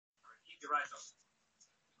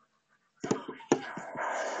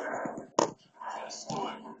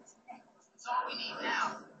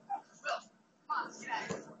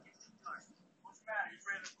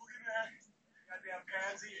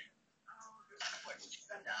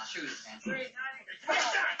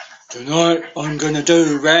Tonight I'm gonna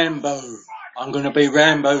do Rambo. I'm gonna be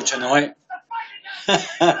Rambo tonight.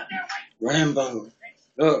 Rambo.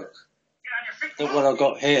 Look what I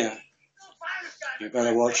got here. You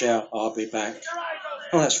better watch out, I'll be back.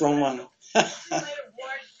 Oh, that's the wrong one.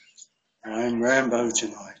 I'm Rambo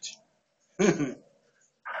tonight.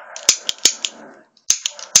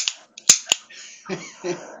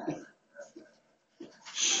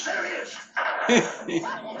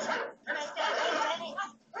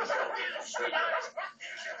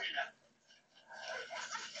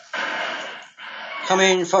 Come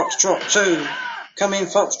in, Foxtrot 2. Come in,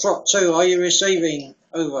 Foxtrot 2. Are you receiving?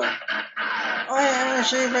 Over. I am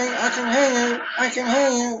receiving. I can hear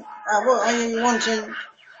you. What are you wanting?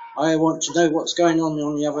 I want to know what's going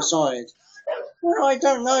on the other side. Well, I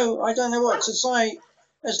don't know. I don't know what to say.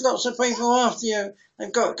 There's lots of people after you.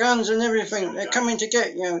 They've got guns and everything. They're coming to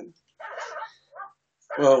get you.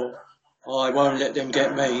 Well, I won't let them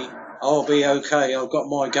get me. I'll be okay. I've got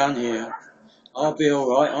my gun here. I'll be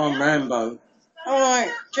alright. I'm Rambo.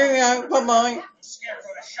 Alright, cheerio. Bye-bye.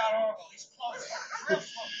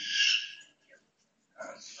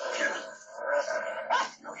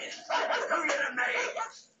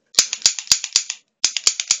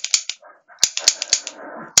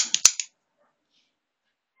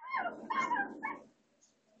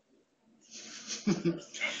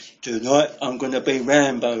 Tonight I'm going to be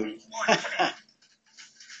Rambo.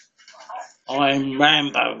 I'm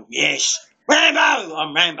Rambo, yes. Rambo!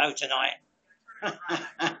 I'm Rambo tonight.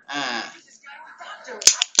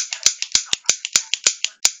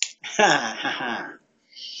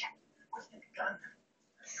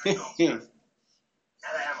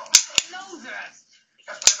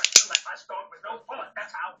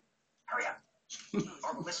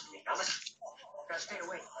 Listen to me. Now listen. You gotta stay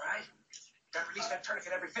awake, all right? You gotta release that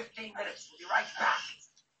tourniquet every 15 minutes. We'll be right back.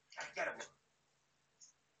 Gotta get him.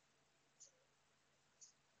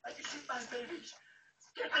 I can see my babies.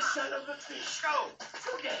 Get the son of a bitch. Go.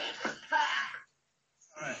 Go get him.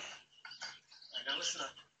 All right. Now listen up.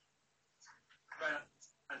 Right up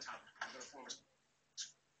on top. I'm gonna form a...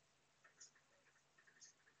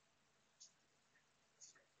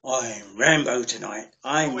 I'm Rambo tonight.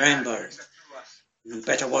 I'm Rambo. You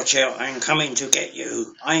better watch out. I'm coming to get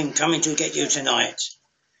you. I'm coming to get you tonight.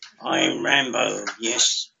 I'm Rambo.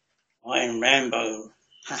 Yes, I'm Rambo.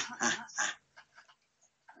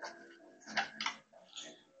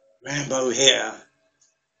 Rambo here.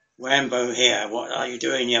 Rambo here. What are you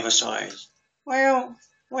doing the other side? Well,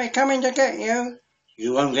 we're coming to get you.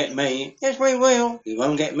 You won't get me. Yes, we will. You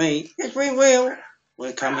won't get me. Yes, we will.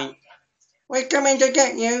 We're coming. We're coming to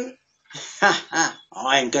get you.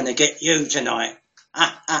 I'm gonna get you tonight.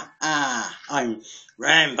 I'm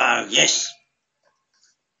Rambo, yes.